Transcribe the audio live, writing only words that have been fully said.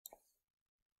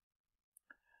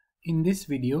In this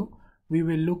video, we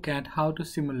will look at how to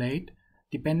simulate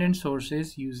dependent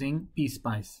sources using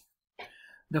PSPICE.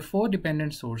 The four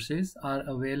dependent sources are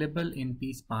available in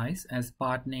PSPICE as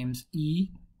part names E,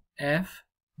 F,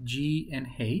 G, and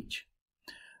H.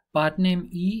 Part name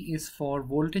E is for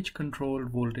voltage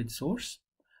controlled voltage source.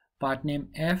 Part name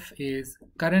F is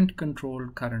current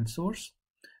controlled current source.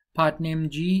 Part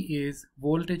name G is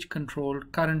voltage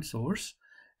controlled current source.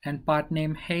 And part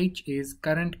name H is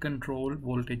current controlled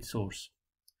voltage source.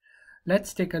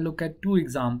 Let's take a look at two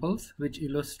examples which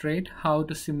illustrate how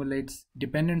to simulate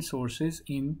dependent sources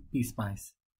in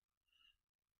PSPICE.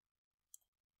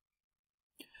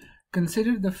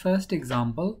 Consider the first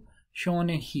example shown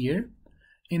here.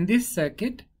 In this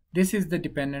circuit, this is the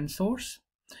dependent source.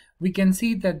 We can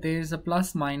see that there is a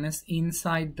plus minus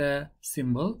inside the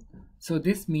symbol. So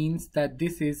this means that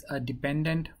this is a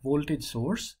dependent voltage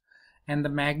source, and the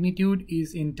magnitude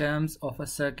is in terms of a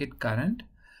circuit current.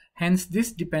 Hence,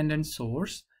 this dependent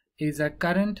source is a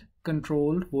current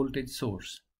controlled voltage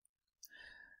source.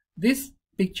 This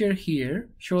picture here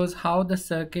shows how the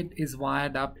circuit is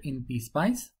wired up in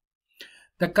PSPICE.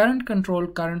 The current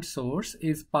controlled current source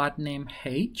is part name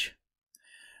H.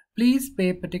 Please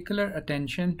pay particular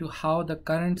attention to how the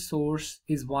current source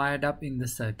is wired up in the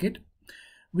circuit.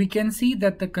 We can see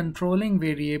that the controlling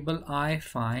variable I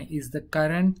phi is the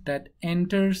current that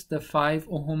enters the 5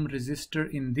 ohm resistor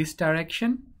in this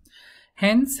direction.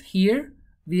 Hence, here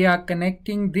we are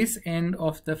connecting this end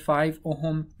of the 5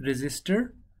 ohm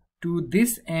resistor to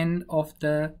this end of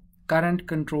the current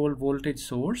control voltage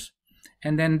source,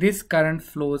 and then this current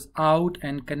flows out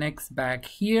and connects back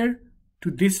here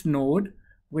to this node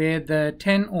where the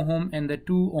 10 ohm and the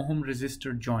 2 ohm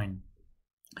resistor join.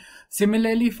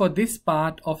 Similarly, for this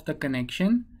part of the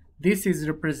connection, this is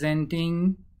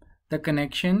representing the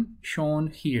connection shown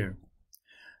here.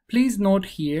 Please note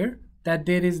here that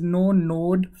there is no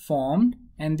node formed,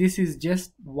 and this is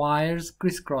just wires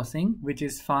crisscrossing, which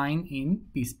is fine in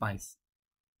PSPICE.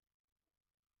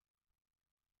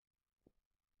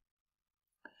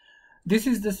 This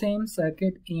is the same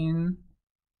circuit in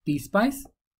PSPICE.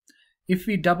 If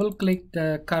we double click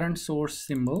the current source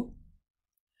symbol,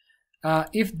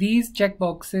 if these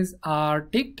checkboxes are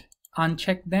ticked,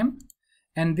 uncheck them,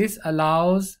 and this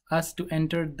allows us to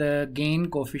enter the gain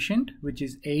coefficient, which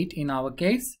is 8 in our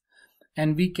case,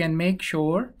 and we can make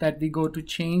sure that we go to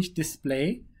change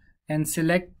display and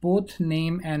select both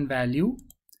name and value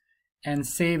and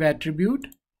save attribute,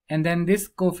 and then this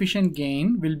coefficient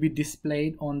gain will be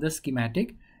displayed on the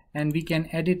schematic, and we can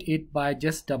edit it by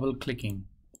just double clicking.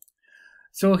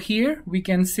 So here we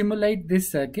can simulate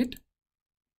this circuit.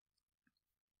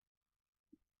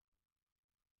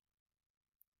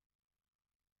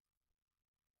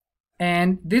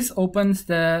 And this opens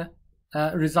the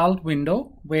result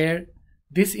window where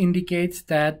this indicates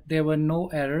that there were no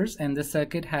errors and the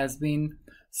circuit has been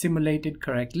simulated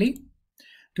correctly.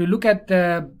 To look at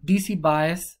the DC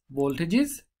bias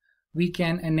voltages, we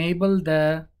can enable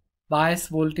the bias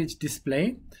voltage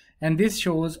display, and this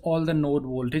shows all the node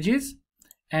voltages.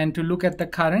 And to look at the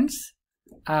currents,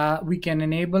 we can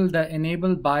enable the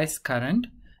enable bias current,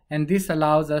 and this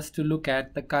allows us to look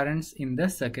at the currents in the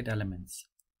circuit elements.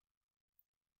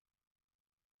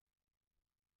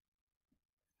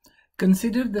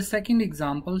 Consider the second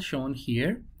example shown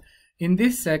here. In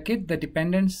this circuit, the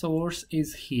dependent source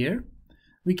is here.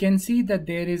 We can see that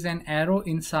there is an arrow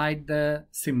inside the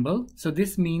symbol. So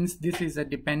this means this is a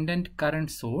dependent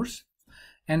current source,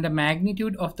 and the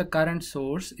magnitude of the current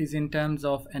source is in terms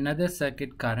of another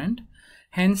circuit current.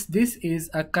 Hence, this is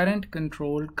a current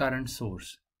controlled current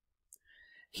source.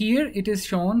 Here it is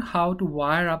shown how to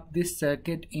wire up this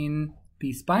circuit in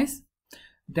PSPICE.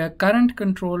 The current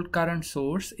controlled current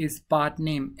source is part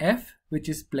name F, which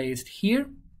is placed here.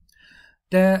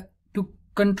 To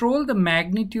control the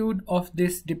magnitude of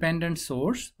this dependent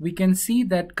source, we can see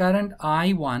that current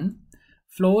I1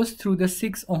 flows through the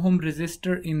 6 ohm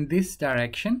resistor in this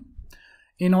direction.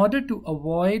 In order to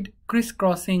avoid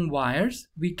crisscrossing wires,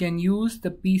 we can use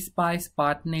the PSPICE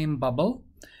part name bubble,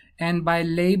 and by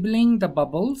labeling the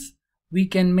bubbles, we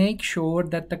can make sure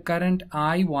that the current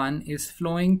I1 is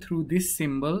flowing through this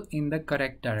symbol in the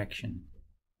correct direction.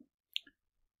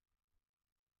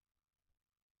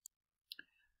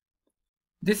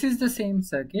 This is the same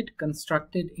circuit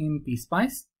constructed in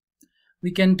PSPICE.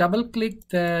 We can double click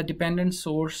the dependent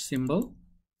source symbol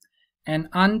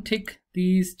and untick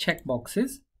these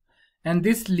checkboxes, and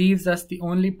this leaves us the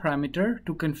only parameter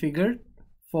to configure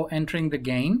for entering the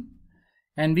gain.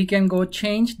 And we can go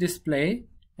change display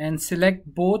and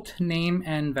select both name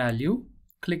and value.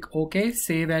 Click OK,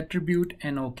 save attribute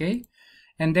and OK.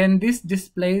 and then this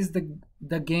displays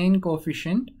the gain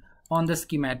coefficient on the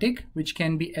schematic, which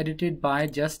can be edited by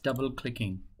just double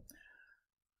clicking.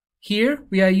 Here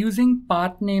we are using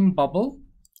part name bubble.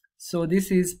 So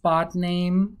this is part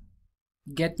name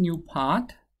get new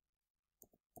part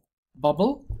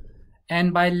bubble,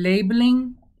 and by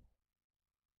labeling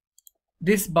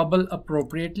this bubble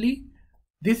appropriately,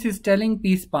 this is telling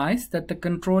PSPICE that the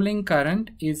controlling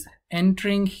current is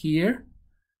entering here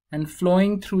and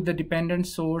flowing through the dependent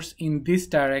source in this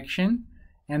direction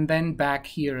and then back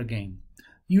here again.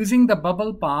 Using the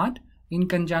bubble part in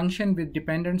conjunction with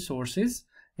dependent sources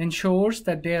ensures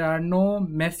that there are no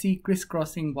messy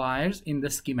crisscrossing wires in the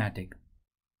schematic.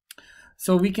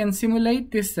 So we can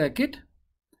simulate this circuit,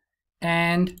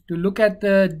 and to look at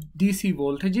the DC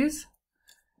voltages,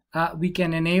 we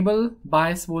can enable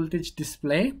bias voltage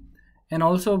display, and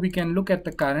also we can look at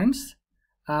the currents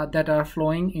that are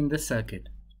flowing in the circuit.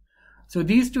 So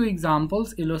these two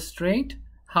examples illustrate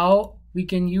how we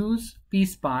can use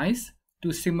PSPICE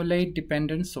to simulate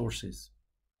dependent sources.